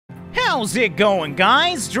How's it going,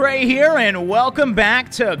 guys? Drae here, and welcome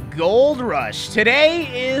back to Gold Rush.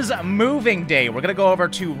 Today is moving day. We're gonna go over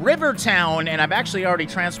to Rivertown, and I've actually already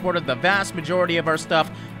transported the vast majority of our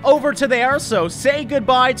stuff over to there, so say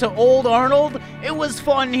goodbye to old Arnold. It was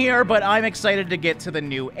fun here, but I'm excited to get to the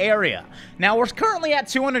new area. Now, we're currently at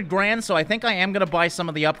 200 grand, so I think I am gonna buy some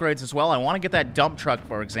of the upgrades as well. I want to get that dump truck,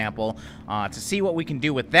 for example, to see what we can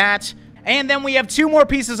do with that. And then we have 2 more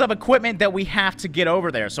pieces of equipment that we have to get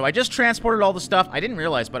over there. So I just transported all the stuff. I didn't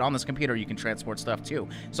realize, but on this computer you can transport stuff too.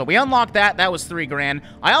 So we unlocked that. That was 3 grand.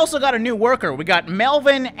 I also got a new worker. We got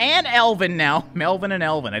Melvin and Elvin now. Melvin and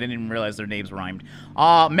Elvin. I didn't even realize their names rhymed.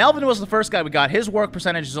 Melvin was the first guy we got. His work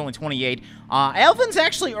percentage is only 28. Elvin's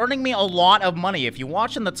actually earning me a lot of money. If you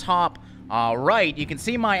watch in the top right, you can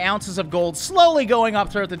see my ounces of gold slowly going up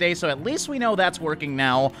throughout the day, so at least we know that's working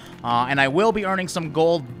now. And I will be earning some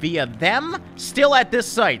gold via them still at this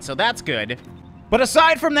site, so that's good. But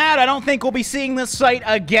aside from that, I don't think we'll be seeing this site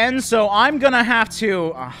again, so I'm gonna have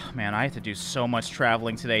to... Oh, man, I have to do so much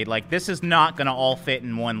traveling today. Like, this is not gonna all fit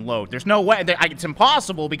in one load. There's no way... It's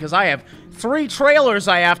impossible because I have 3 trailers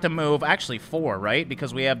I have to move. Actually, 4, right?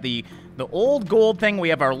 Because we have the old gold thing, we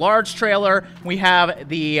have our large trailer, we have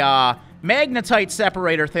the... magnetite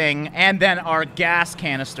separator thing, and then our gas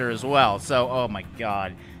canister as well. So, oh my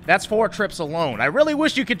god. That's 4 trips alone. I really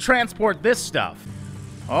wish you could transport this stuff.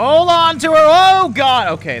 Hold on to her. Oh god.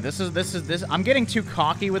 Okay, this is I'm getting too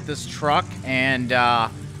cocky with this truck, and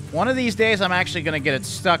one of these days I'm actually gonna get it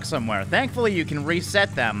stuck somewhere. Thankfully you can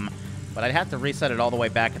reset them, but I'd have to reset it all the way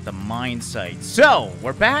back at the mine site. So,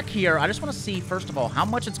 we're back here. I just want to see, first of all, how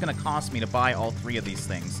much it's going to cost me to buy all 3 of these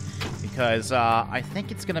things. Because I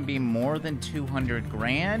think it's going to be more than 200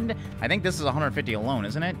 grand. I think this is 150 alone,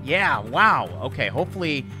 isn't it? Yeah, wow. Okay,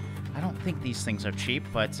 hopefully, I don't think these things are cheap,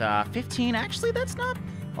 but 15, actually, that's not...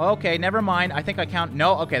 Okay, never mind. I think I count...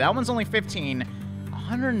 No, okay, that one's only 15.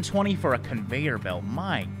 120 for a conveyor belt.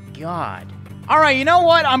 My god. Alright, you know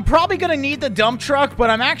what? I'm probably going to need the dump truck, but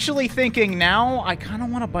I'm actually thinking now I kind of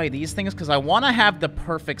want to buy these things because I want to have the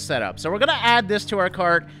perfect setup. So we're going to add this to our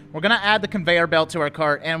cart. We're going to add the conveyor belt to our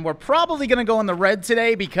cart, and we're probably going to go in the red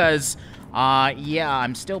today because, yeah,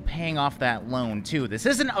 I'm still paying off that loan too. This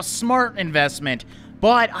isn't a smart investment,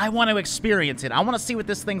 but I want to experience it. I want to see what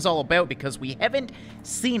this thing's all about because we haven't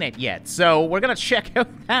seen it yet. So we're going to check out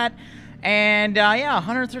that. And, yeah,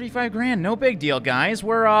 135 grand, no big deal, guys.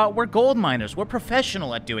 We're gold miners. We're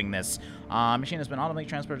professional at doing this. Machine has been automatically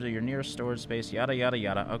transported to your nearest storage space, yada, yada,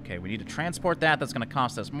 yada. Okay, we need to transport that. That's going to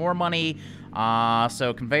cost us more money.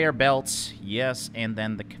 So conveyor belts, yes, and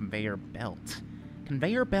then the conveyor belt.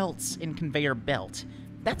 Conveyor belts in conveyor belt.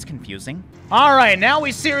 That's confusing. All right, now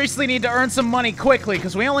we seriously need to earn some money quickly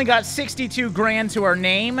because we only got 62 grand to our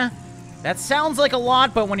name. That sounds like a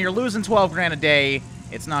lot, but when you're losing 12 grand a day...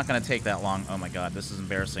 It's not going to take that long. Oh my god, this is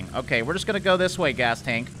embarrassing. Okay, we're just going to go this way, gas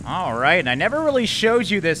tank. Alright, and I never really showed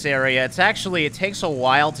you this area. It's actually, it takes a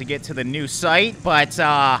while to get to the new site, but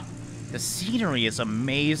the scenery is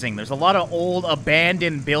amazing. There's a lot of old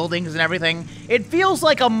abandoned buildings and everything. It feels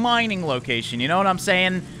like a mining location, you know what I'm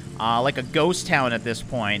saying? Like a ghost town at this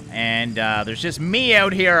point. And there's just me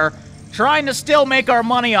out here trying to still make our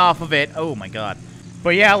money off of it. Oh my god.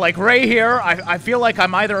 But yeah, like right here, I feel like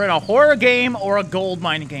I'm either in a horror game or a gold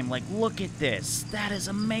mining game. Like, look at this. That is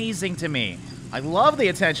amazing to me. I love the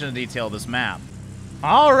attention to detail of this map.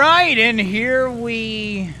 All right, and here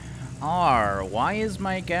we are. Why is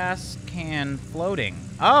my gas can floating?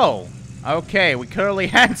 Oh, okay. We clearly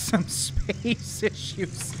had some space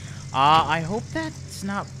issues. I hope that's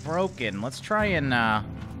not broken. Let's try and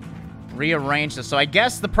rearrange this. So I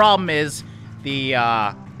guess the problem is the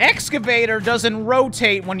excavator doesn't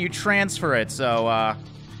rotate when you transfer it, so,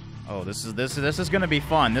 oh, this is gonna be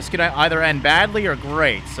fun. This could either end badly or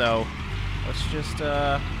great, so let's just,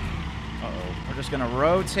 uh-oh. We're just gonna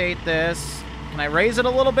rotate this. Can I raise it a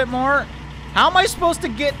little bit more? How am I supposed to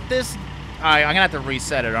get this? Alright, I'm gonna have to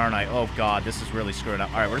reset it, aren't I? Oh, God, this is really screwed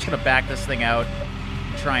up. Alright, we're just gonna back this thing out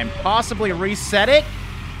and try and possibly reset it.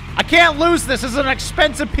 I can't lose this. This is an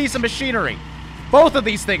expensive piece of machinery. Both of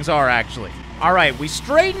these things are, actually. All right, we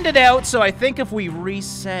straightened it out, so I think if we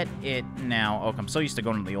reset it now... Oh, I'm so used to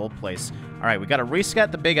going to the old place. All right, we got to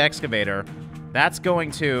reset the big excavator. That's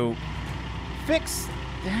going to fix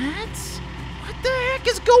that? What the heck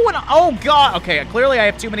is going on? Oh, God. Okay, clearly I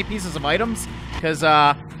have too many pieces of items, because,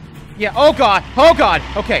 yeah, oh, God. Oh, God.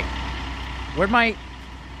 Okay. Where'd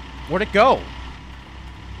it go?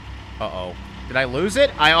 Uh-oh. Did I lose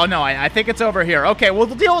it? Oh, no, I think it's over here. Okay, we'll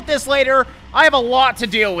deal with this later. I have a lot to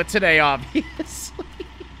deal with today, obviously.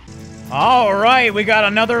 All right, we got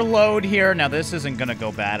another load here. Now, this isn't going to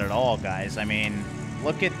go bad at all, guys. I mean,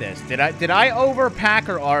 Look at this. Did I overpack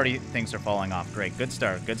or already things are falling off? Great. Good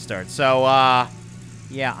start. Good start. So,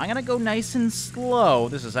 yeah, I'm gonna go nice and slow.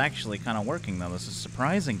 This is actually kind of working, though. This is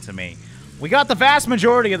surprising to me. We got the vast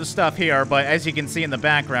majority of the stuff here, but as you can see in the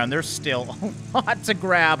background, there's still a lot to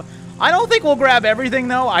grab. I don't think we'll grab everything,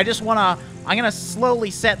 though. I just wanna... I'm gonna slowly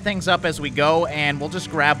set things up as we go, and we'll just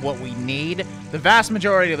grab what we need. The vast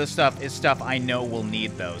majority of the stuff is stuff I know we'll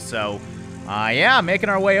need, though. So, yeah, making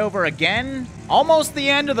our way over again. Almost the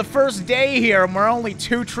end of the first day here, and we're only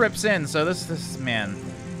 2 trips in. So this, man,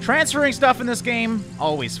 transferring stuff in this game,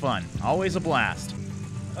 always fun. Always a blast.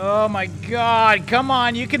 Oh, my God. Come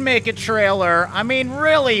on, you can make a trailer. I mean,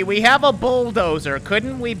 really, we have a bulldozer.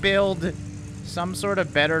 Couldn't we build some sort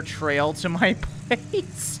of better trail to my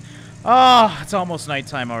place? Oh, it's almost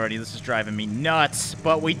nighttime already. This is driving me nuts.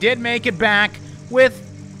 But we did make it back with,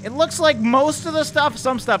 it looks like most of the stuff.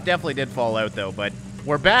 Some stuff definitely did fall out, though. But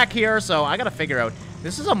we're back here, so I got to figure out.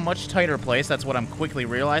 This is a much tighter place. That's what I'm quickly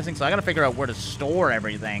realizing. So I got to figure out where to store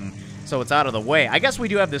everything so it's out of the way. I guess we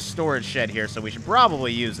do have this storage shed here, so we should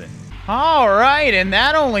probably use it. All right, and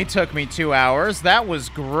that only took me 2 hours. That was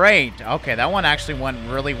great. Okay, that one actually went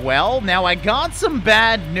really well. Now, I got some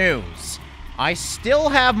bad news. I still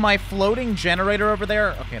have my floating generator over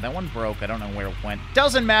there. Okay, that one broke. I don't know where it went.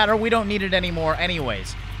 Doesn't matter. We don't need it anymore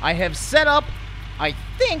anyways. I have set up, I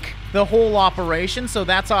think, the whole operation, so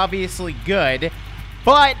that's obviously good.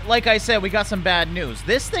 But, like I said, we got some bad news.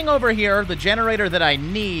 This thing over here, the generator that I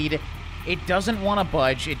need, it doesn't want to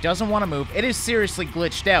budge. It doesn't want to move. It is seriously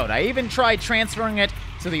glitched out. I even tried transferring it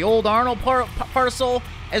to the old Arnold parcel,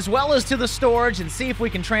 as well as to the storage, and see if we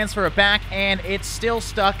can transfer it back, and it's still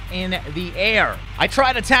stuck in the air. I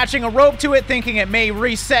tried attaching a rope to it, thinking it may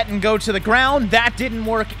reset and go to the ground. That didn't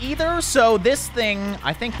work either, so this thing,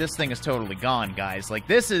 I think this thing is totally gone, guys. Like,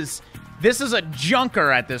 this is a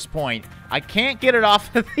junker at this point. I can't get it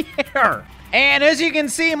off of the air. And as you can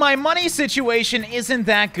see, my money situation isn't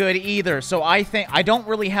that good either, so I think I don't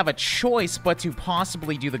really have a choice but to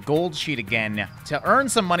possibly do the gold sheet again to earn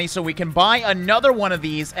some money so we can buy another one of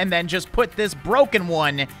these and then just put this broken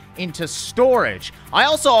one into storage. I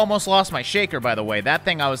also almost lost my shaker, by the way. That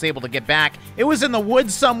thing I was able to get back. It was in the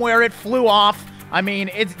woods somewhere. It flew off. I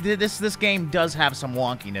mean, this game does have some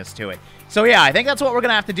wonkiness to it. So yeah, I think that's what we're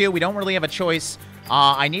gonna have to do. We don't really have a choice.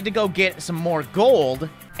 I need to go get some more gold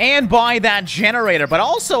and buy that generator. But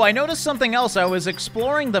also, I noticed something else. I was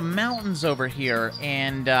exploring the mountains over here,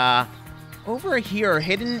 and over here,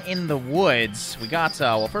 hidden in the woods, we got,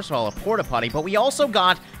 well, first of all, a porta potty, but we also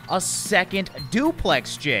got a second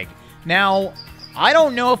duplex jig. Now, I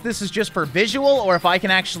don't know if this is just for visual or if I can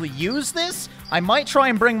actually use this. I might try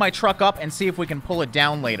and bring my truck up and see if we can pull it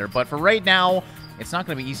down later, but for right now, it's not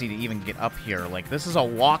going to be easy to even get up here. Like, this is a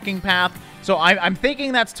walking path, so I'm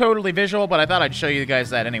thinking that's totally visual, but I thought I'd show you guys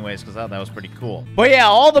that anyways, because I thought that was pretty cool. But yeah,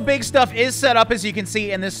 all the big stuff is set up, as you can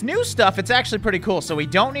see, and this new stuff, it's actually pretty cool, so we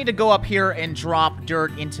don't need to go up here and drop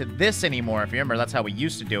dirt into this anymore. If you remember, that's how we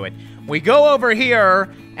used to do it. We go over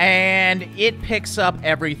here, and it picks up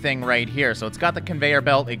everything right here. So it's got the conveyor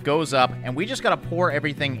belt, it goes up, and we just gotta pour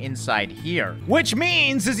everything inside here. Which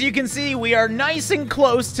means, as you can see, we are nice and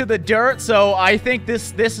close to the dirt, so I think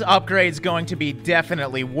this upgrade's going to be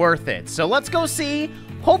definitely worth it. So let's go see.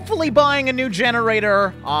 Hopefully buying a new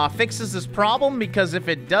generator fixes this problem, because if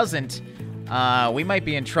it doesn't, we might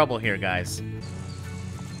be in trouble here, guys.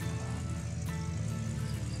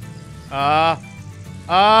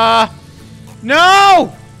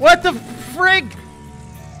 No! What the frig?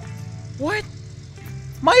 What?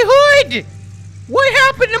 My hood! What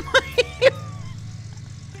happened to my...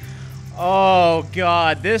 Oh,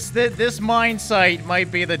 God. This mine site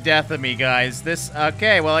might be the death of me, guys.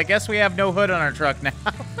 Okay, well, I guess we have no hood on our truck now.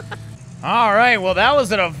 All right, well, that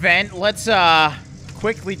was an event. Let's,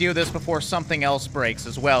 quickly do this before something else breaks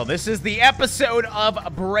as well. This is the episode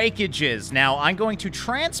of breakages. Now, I'm going to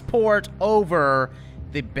transport over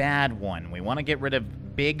the bad one. We want to get rid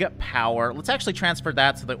of big power. Let's actually transfer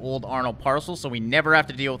that to the old Arnold parcel so we never have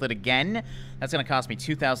to deal with it again. That's going to cost me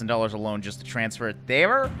 $2,000 alone just to transfer it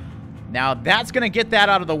there. Now, that's going to get that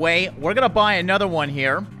out of the way. We're going to buy another one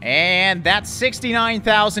here, and that's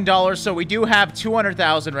 $69,000, so we do have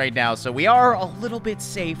 $200,000 right now, so we are a little bit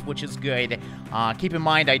safe, which is good. Keep in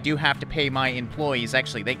mind, I do have to pay my employees.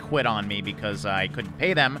 Actually, they quit on me because I couldn't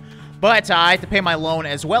pay them, but I have to pay my loan,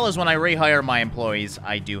 as well as when I rehire my employees,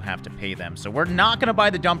 I do have to pay them. So we're not going to buy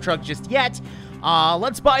the dump truck just yet.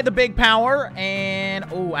 Let's buy the big power, and,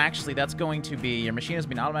 oh, actually, that's going to be, your machine has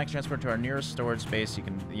been automatically transferred to our nearest storage space. You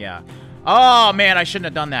can, yeah. Oh, man, I shouldn't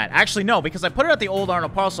have done that. Actually, no, because I put it at the old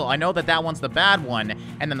Arnold parcel. I know that that one's the bad one.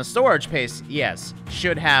 And then the storage space, yes,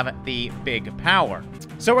 should have the big power.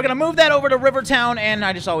 So we're going to move that over to Rivertown, and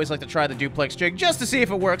I just always like to try the duplex jig just to see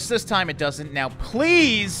if it works. This time it doesn't. Now,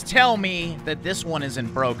 please tell me that this one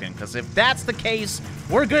isn't broken, because if that's the case,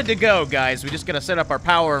 we're good to go, guys. We just got to set up our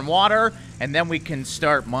power and water, and then we can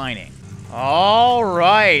start mining. All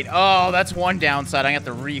right. Oh, that's one downside. I have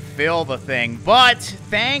to refill the thing, but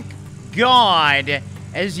thank God,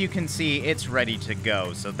 as you can see, it's ready to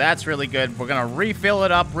go. So that's really good. We're going to refill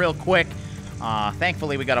it up real quick.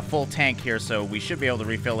 Thankfully, we got a full tank here, so we should be able to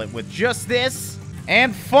refill it with just this.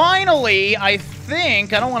 And finally, I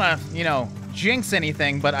think, I don't want to, you know, jinx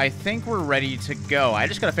anything, but I think we're ready to go. I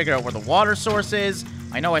just got to figure out where the water source is.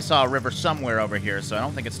 I know I saw a river somewhere over here, so I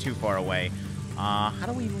don't think it's too far away. How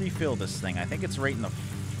do we refill this thing? I think it's right in the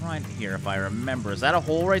front here, if I remember. Is that a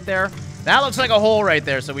hole right there? That looks like a hole right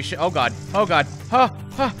there, so we should... Oh, God. Oh, God.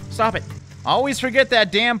 Stop it. Always forget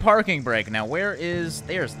that damn parking brake. Now, where is...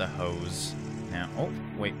 There's the hose. Now... Oh,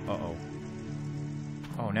 wait. Uh-oh.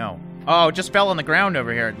 Oh, no. Oh, it just fell on the ground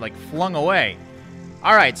over here. It, like, flung away.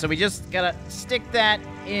 All right, so we just gotta stick that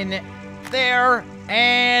in there,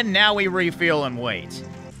 and now we refill and wait.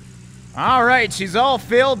 All right, she's all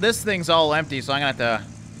filled. This thing's all empty, so I'm gonna have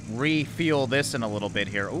to refuel this in a little bit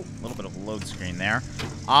here. Oh, a little bit of a load screen there.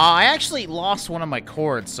 I actually lost one of my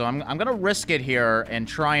cords, so I'm gonna risk it here and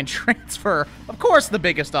try and transfer, of course, the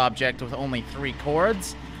biggest object with only 3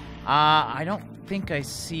 cords. I don't think I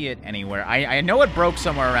see it anywhere. I know it broke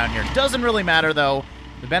somewhere around here. Doesn't really matter, though.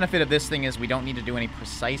 The benefit of this thing is we don't need to do any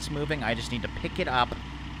precise moving. I just need to pick it up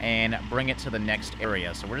and bring it to the next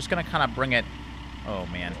area. So we're just gonna kind of bring it... Oh,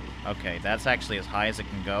 man. Okay, that's actually as high as it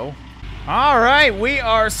can go. All right, we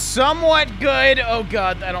are somewhat good. Oh,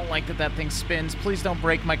 God, I don't like that that thing spins. Please don't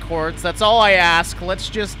break my cords. That's all I ask. Let's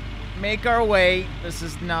just make our way. This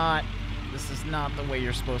is not the way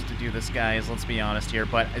you're supposed to do this, guys. Let's be honest here.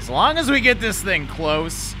 But as long as we get this thing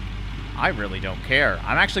close, I really don't care.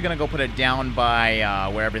 I'm actually going to go put it down by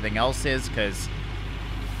where everything else is, because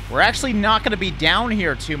we're actually not going to be down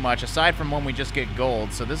here too much, aside from when we just get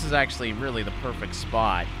gold. So this is actually really the perfect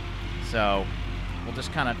spot. So... we'll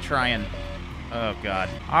just kind of try and... Oh, God.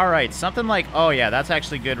 All right, something like... Oh, yeah, that's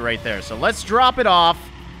actually good right there. So let's drop it off.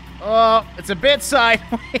 Oh, it's a bit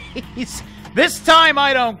sideways. This time,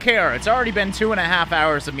 I don't care. It's already been 2.5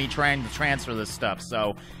 hours of me trying to transfer this stuff.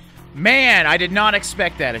 So, man, I did not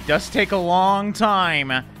expect that. It does take a long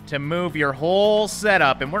time to move your whole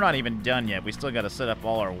setup. And we're not even done yet. We still got to set up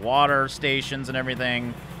all our water stations and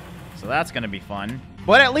everything. So that's going to be fun.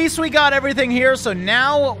 But at least we got everything here, so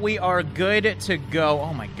now we are good to go.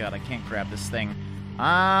 Oh my God, I can't grab this thing.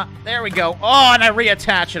 There we go. Oh, and I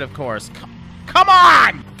reattach it, of course. Come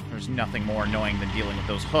on! There's nothing more annoying than dealing with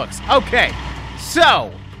those hooks. Okay,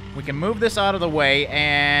 so we can move this out of the way,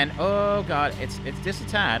 and oh God, it's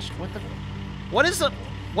disattached. What is the?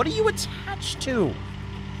 What are you attached to?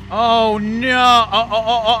 Oh no!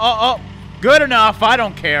 Oh! Good enough. I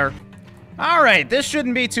don't care. All right, this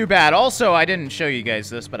shouldn't be too bad. Also, I didn't show you guys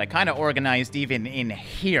this, but I kind of organized even in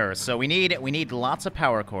here. So we need lots of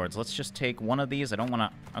power cords. Let's just take one of these. I don't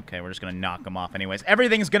want to... Okay, we're just going to knock them off anyways.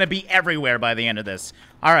 Everything's going to be everywhere by the end of this.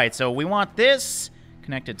 All right, so we want this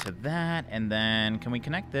connected to that, and then can we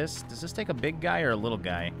connect this? Does this take a big guy or a little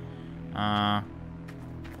guy?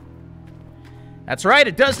 That's right,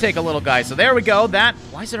 it does take a little guy. So there we go.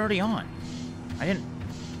 Why is it already on?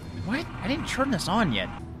 What? I didn't turn this on yet.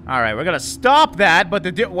 All right, we're going to stop that, but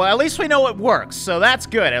well, at least we know it works, so that's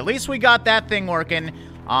good. At least we got that thing working.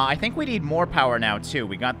 I think we need more power now, too.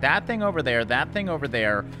 We got that thing over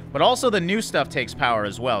there, but also the new stuff takes power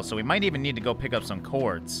as well, so we might even need to go pick up some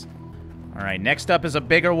cords. All right, next up is a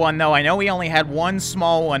bigger one, though. I know we only had one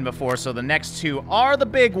small one before, so the next 2 are the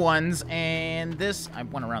big ones, and this... I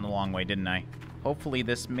went around the long way, didn't I? Hopefully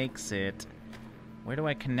this makes it... Where do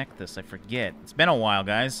I connect this? I forget. It's been a while,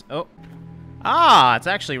 guys. Oh... Ah, it's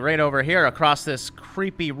actually right over here across this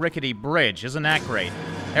creepy, rickety bridge. Isn't that great?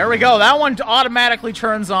 There we go. That one automatically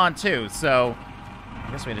turns on, too. So,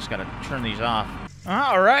 I guess we just got to turn these off.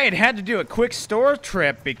 All right. Had to do a quick store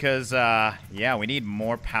trip because, yeah, we need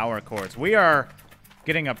more power cords. We are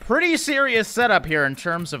getting a pretty serious setup here in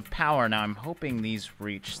terms of power. Now, I'm hoping these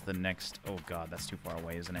reach the next... Oh, God, that's too far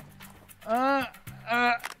away, isn't it?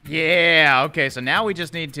 Yeah. Okay, so now we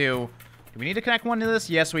just need to... Do we need to connect one to this?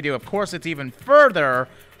 Yes, we do. Of course, it's even further.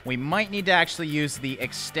 We might need to actually use the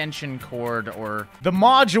extension cord or the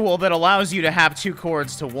module that allows you to have 2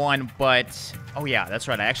 cords to 1, but... Oh, yeah, that's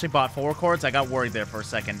right. I actually bought 4 cords. I got worried there for a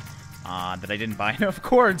second that I didn't buy enough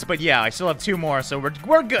cords, but yeah, I still have 2 more, so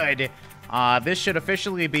we're good. This should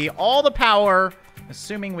officially be all the power,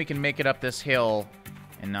 assuming we can make it up this hill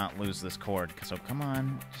and not lose this cord. So come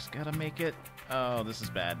on, just gotta make it. Oh, this is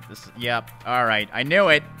bad. Yep. All right, I knew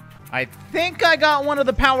it. I think I got one of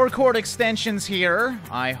the power cord extensions here.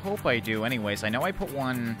 I hope I do. Anyways, I know I put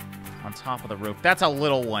one on top of the roof. That's a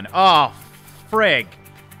little one. Oh, frig.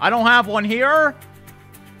 I don't have one here.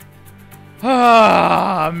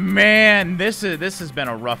 Ah, man, this has been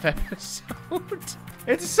a rough episode.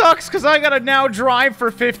 It sucks because I gotta now drive for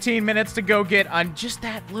 15 minutes to go get on just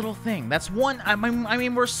that little thing. That's one. I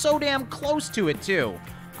mean, we're so damn close to it too.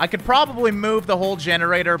 I could probably move the whole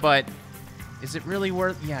generator, but is it really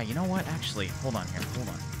worth? Yeah, you know what? Actually, hold on here. Hold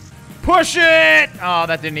on. Push it! Oh,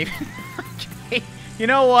 that didn't even. Okay. You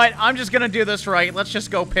know what? I'm just gonna do this right. Let's just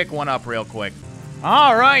go pick one up real quick.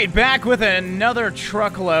 All right, back with another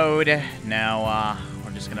truckload. Now,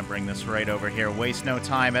 we're just gonna bring this right over here. Waste no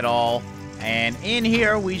time at all. And in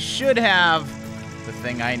here, we should have the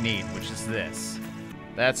thing I need, which is this.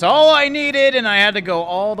 That's all I needed, and I had to go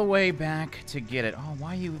all the way back to get it. Oh,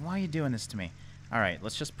 why are you doing this to me? All right,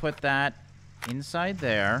 let's just put that inside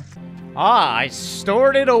there. Ah, I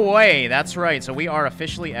stored it away. That's right. So we are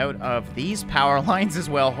officially out of these power lines as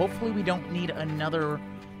well. Hopefully we don't need another.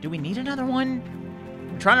 Do we need another one?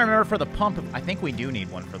 I'm trying to remember for the pump. I think we do need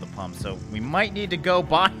one for the pump, so we might need to go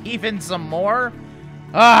buy even some more.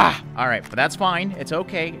 Ah, all right, but that's fine. It's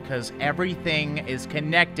okay, because everything is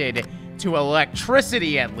connected to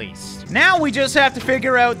electricity, at least. Now we just have to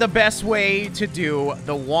figure out the best way to do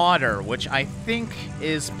the water, which I think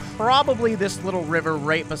is probably this little river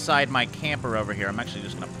right beside my camper over here. I'm actually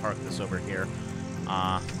just gonna park this over here.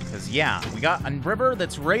 Because, yeah, we got a river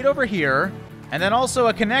that's right over here, and then also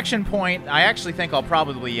a connection point. I actually think I'll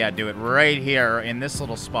probably, yeah, do it right here in this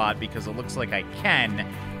little spot, because it looks like I can.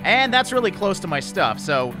 And that's really close to my stuff,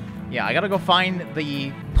 so yeah, I gotta go find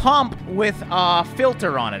the pump with a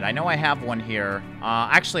filter on it. I know I have one here.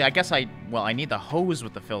 Actually, I guess I need the hose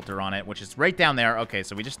with the filter on it, which is right down there. Okay,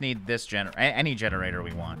 so we just need this any generator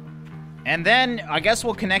we want. And then I guess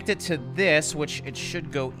we'll connect it to this, which it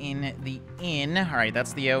should go in the in. All right,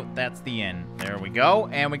 that's the out, that's the in. There we go.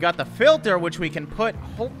 And we got the filter, which we can put,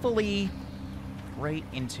 hopefully, right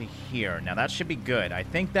into here. Now, that should be good. I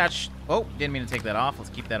think that's... Oh, didn't mean to take that off.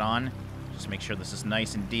 Let's keep that on. Just make sure this is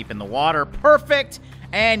nice and deep in the water. Perfect!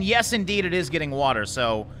 And yes, indeed, it is getting water.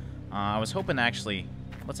 So, I was hoping to actually...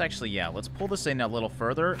 Let's pull this in a little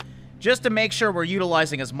further, just to make sure we're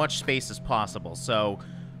utilizing as much space as possible. So,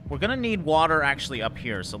 we're gonna need water actually up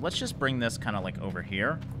here. So, let's just bring this kind of like over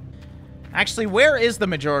here. Actually, where is the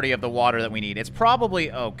majority of the water that we need? It's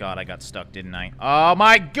probably... Oh, God, I got stuck, didn't I? Oh,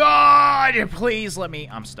 my God! Please let me...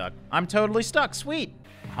 I'm stuck. I'm totally stuck. Sweet.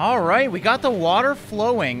 All right, we got the water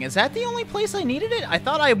flowing. Is that the only place I needed it? I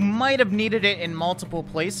thought I might have needed it in multiple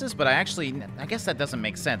places, but I guess that doesn't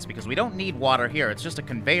make sense, because we don't need water here. It's just a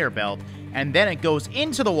conveyor belt, and then it goes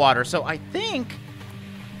into the water. So I think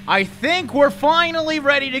we're finally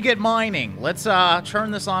ready to get mining. Let's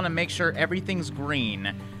turn this on and make sure everything's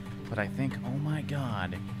green. But I think, oh my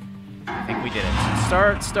God, I think we did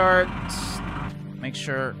it. Start. Make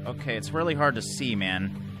sure, okay, it's really hard to see,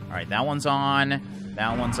 man. All right, that one's on,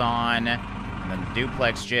 that one's on, and then the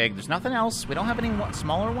duplex jig. There's nothing else. We don't have any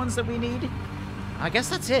smaller ones that we need. I guess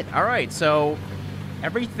that's it. All right, so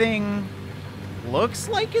everything looks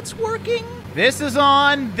like it's working. This is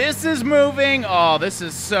on, this is moving. Oh, this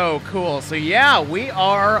is so cool. So yeah, we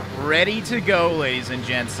are ready to go, ladies and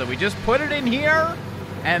gents. So we just put it in here,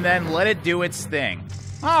 and then let it do its thing.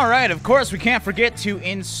 All right, of course, we can't forget to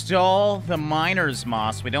install the miner's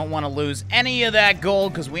moss. We don't want to lose any of that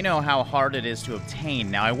gold, because we know how hard it is to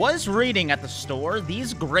obtain. Now, I was reading at the store,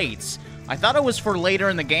 these grates, I thought it was for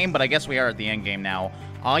later in the game, but I guess we are at the end game now.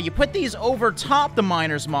 You put these over top the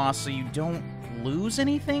miner's moss so you don't lose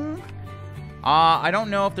anything. I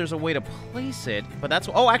don't know if there's a way to place it, but that's...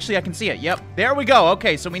 Oh, actually, I can see it. Yep, there we go.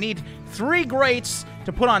 Okay, so we need 3 grates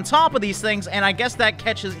to put on top of these things, and I guess that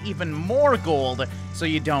catches even more gold so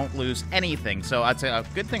you don't lose anything. So I'd say a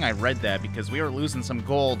good thing I read that, because we were losing some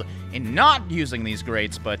gold in not using these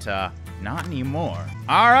grates, but not anymore.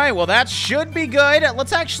 All right, well, that should be good.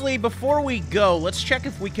 Let's actually, before we go, let's check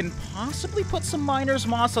if we can possibly put some miner's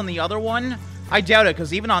moss on the other one. I doubt it,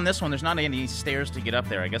 because even on this one, there's not any stairs to get up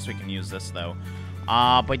there. I guess we can use this, though.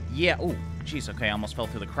 But yeah, oh, jeez, okay, I almost fell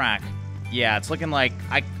through the crack. Yeah, it's looking like,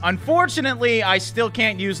 unfortunately, I still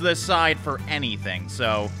can't use this side for anything,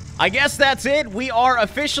 so I guess that's it. We are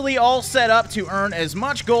officially all set up to earn as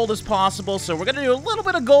much gold as possible, so we're gonna do a little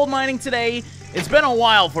bit of gold mining today. It's been a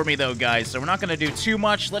while for me, though, guys, so we're not gonna do too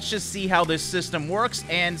much. Let's just see how this system works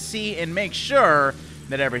and see and make sure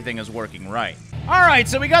that everything is working right. All right,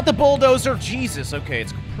 so we got the bulldozer. Jesus, okay,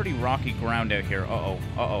 it's pretty rocky ground out here.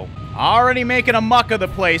 Uh-oh. Already making a muck of the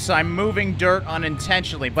place. I'm moving dirt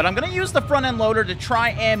unintentionally, but I'm going to use the front-end loader to try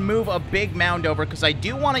and move a big mound over because I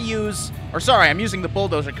do want to use... Or sorry, I'm using the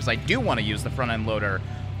bulldozer because I do want to use the front-end loader.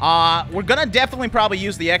 We're going to definitely probably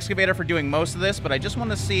use the excavator for doing most of this, but I just want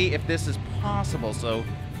to see if this is possible, so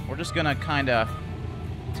we're just going to kind of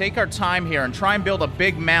take our time here and try and build a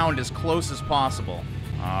big mound as close as possible.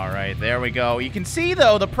 All right, there we go. You can see,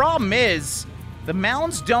 though, the problem is the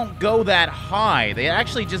mounds don't go that high. They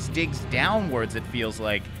actually just digs downwards, it feels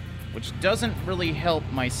like, which doesn't really help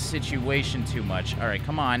my situation too much. All right,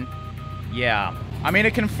 come on. Yeah. I mean,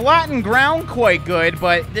 it can flatten ground quite good,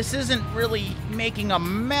 but this isn't really making a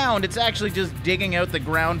mound. It's actually just digging out the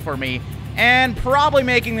ground for me and probably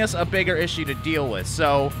making this a bigger issue to deal with.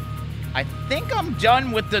 So I think I'm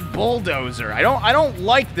done with the bulldozer. I don't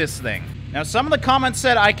like this thing. Now, some of the comments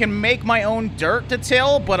said I can make my own dirt to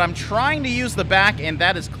till, but I'm trying to use the back, and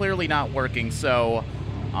that is clearly not working, so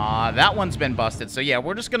that one's been busted. So, yeah,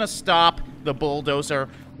 we're just going to stop the bulldozer.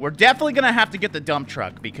 We're definitely going to have to get the dump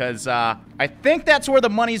truck, because I think that's where the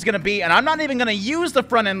money's going to be, and I'm not even going to use the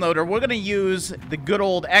front-end loader. We're going to use the good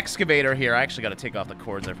old excavator here. I actually got to take off the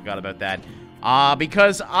cords. I forgot about that.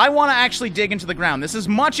 Because I want to actually dig into the ground. This is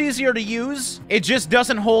much easier to use. It just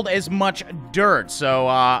doesn't hold as much dirt. So,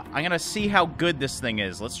 I'm going to see how good this thing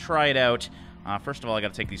is. Let's try it out. First of all, I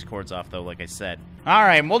got to take these cords off, though, like I said. All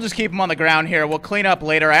right, we'll just keep them on the ground here. We'll clean up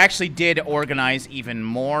later. I actually did organize even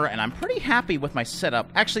more, and I'm pretty happy with my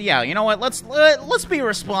setup. Actually, yeah, you know what? Let's be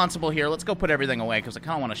responsible here. Let's go put everything away, because I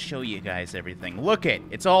kind of want to show you guys everything. Look it.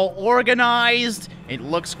 It's all organized. It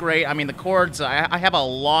looks great. I mean, the cords, I have a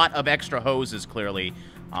lot of extra hoses, clearly.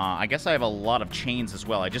 I guess I have a lot of chains as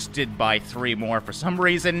well. I just did buy 3 more for some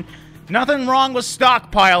reason. Nothing wrong with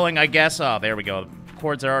stockpiling, I guess. Oh, there we go.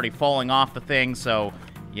 Cords are already falling off the thing, so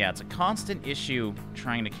yeah, it's a constant issue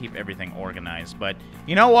trying to keep everything organized, but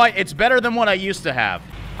you know what? It's better than what I used to have.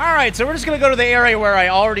 All right, so we're just gonna go to the area where I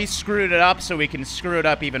already screwed it up so we can screw it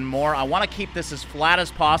up even more. I want to keep this as flat as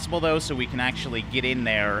possible, though, so we can actually get in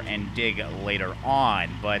there and dig later on,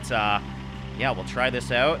 but yeah, we'll try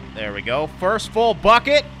this out. There we go. First full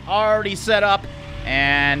bucket already set up,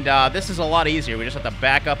 and this is a lot easier. We just have to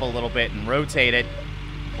back up a little bit and rotate it.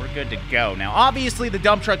 We're good to go. Now, obviously, the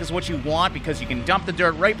dump truck is what you want because you can dump the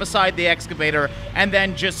dirt right beside the excavator and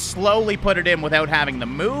then just slowly put it in without having to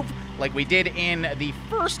move like we did in the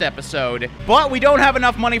first episode. But we don't have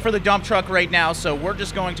enough money for the dump truck right now, so we're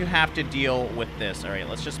just going to have to deal with this. All right,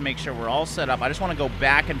 let's just make sure we're all set up. I just want to go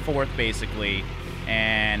back and forth, basically,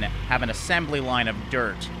 and have an assembly line of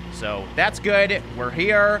dirt. So that's good. We're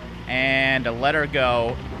here, and let her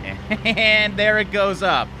go. And there it goes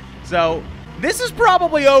up. So this is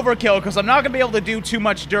probably overkill because I'm not going to be able to do too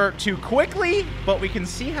much dirt too quickly, but we can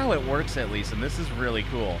see how it works at least, and this is really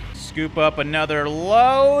cool. Scoop up another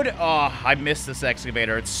load. Oh, I miss this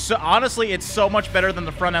excavator. It's so, honestly, it's so much better than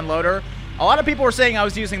the front-end loader. A lot of people were saying I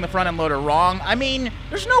was using the front-end loader wrong. I mean,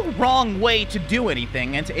 there's no wrong way to do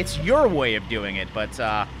anything, and it's your way of doing it, but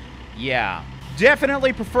yeah.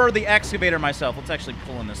 Definitely prefer the excavator myself. Let's actually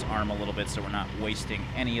pull in this arm a little bit so we're not wasting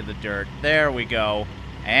any of the dirt. There we go.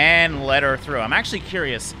 And let her through. I'm actually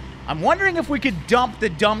curious. I'm wondering if we could dump the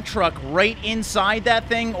dump truck right inside that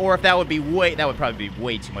thing, or if that would probably be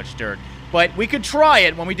way too much dirt. But we could try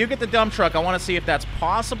it. When we do get the dump truck, I want to see if that's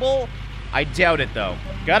possible. I doubt it, though.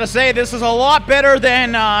 Gotta say, this is a lot better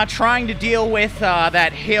than trying to deal with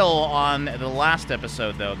that hill on the last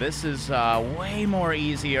episode, though. This is way more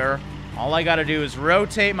easier. All I gotta do is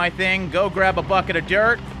rotate my thing, go grab a bucket of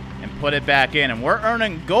dirt, and put it back in, and we're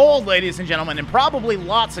earning gold, ladies and gentlemen, and probably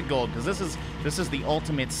lots of gold, because this is the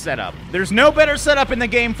ultimate setup. There's no better setup in the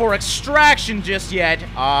game for extraction just yet.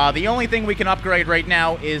 The only thing we can upgrade right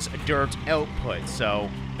now is dirt output, so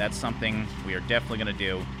that's something we are definitely going to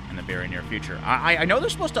do in the very near future. I know they're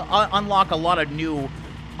supposed to unlock a lot of new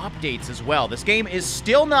updates as well. This game is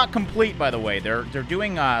still not complete, by the way. They're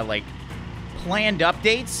doing, like, planned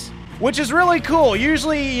updates, which is really cool.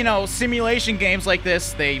 Usually, you know, simulation games like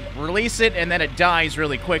this, they release it and then it dies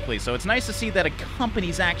really quickly. So it's nice to see that a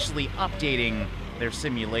company's actually updating their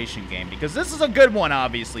simulation game, because this is a good one,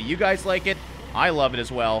 obviously. You guys like it. I love it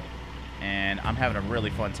as well. And I'm having a really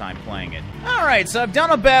fun time playing it. All right, so I've done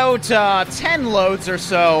about 10 loads or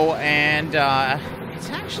so, and it's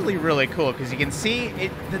actually really cool because you can see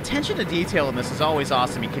it. The attention to detail in this is always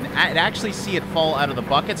awesome. You can actually see it fall out of the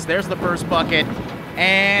buckets. There's the first bucket.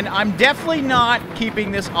 And I'm definitely not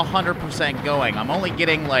keeping this 100% going. I'm only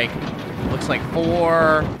getting, like, looks like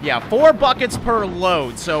 4 buckets per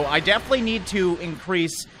load. So I definitely need to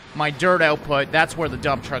increase my dirt output. That's where the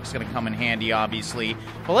dump truck's going to come in handy, obviously.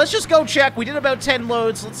 But let's just go check. We did about 10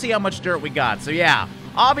 loads. Let's see how much dirt we got. So, yeah,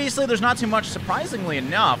 obviously there's not too much, surprisingly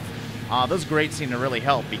enough. Those grades seem to really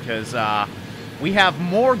help because we have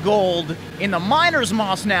more gold in the miner's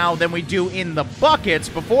moss now than we do in the buckets.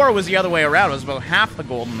 Before it was the other way around. It was about half the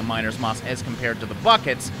gold in the miner's moss as compared to the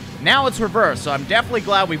buckets. Now it's reversed, so I'm definitely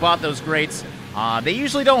glad we bought those grates. They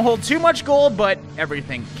usually don't hold too much gold, but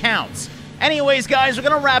everything counts. Anyways, guys, we're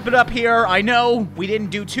going to wrap it up here. I know we didn't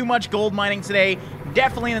do too much gold mining today.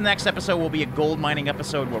 Definitely in the next episode will be a gold mining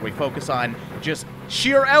episode where we focus on just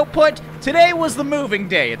sheer output. Today was the moving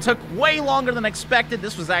day. It took way longer than expected.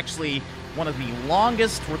 This was actually one of the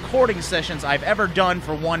longest recording sessions I've ever done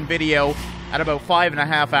for one video at about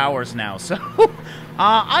 5.5 hours now. So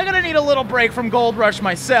I'm going to need a little break from Gold Rush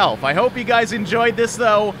myself. I hope you guys enjoyed this,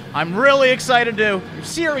 though. I'm really excited to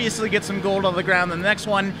seriously get some gold on the ground in the next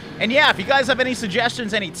one. And yeah, if you guys have any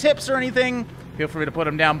suggestions, any tips or anything, feel free to put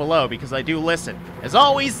them down below because I do listen. As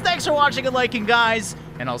always, thanks for watching and liking, guys,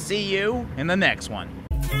 and I'll see you in the next one.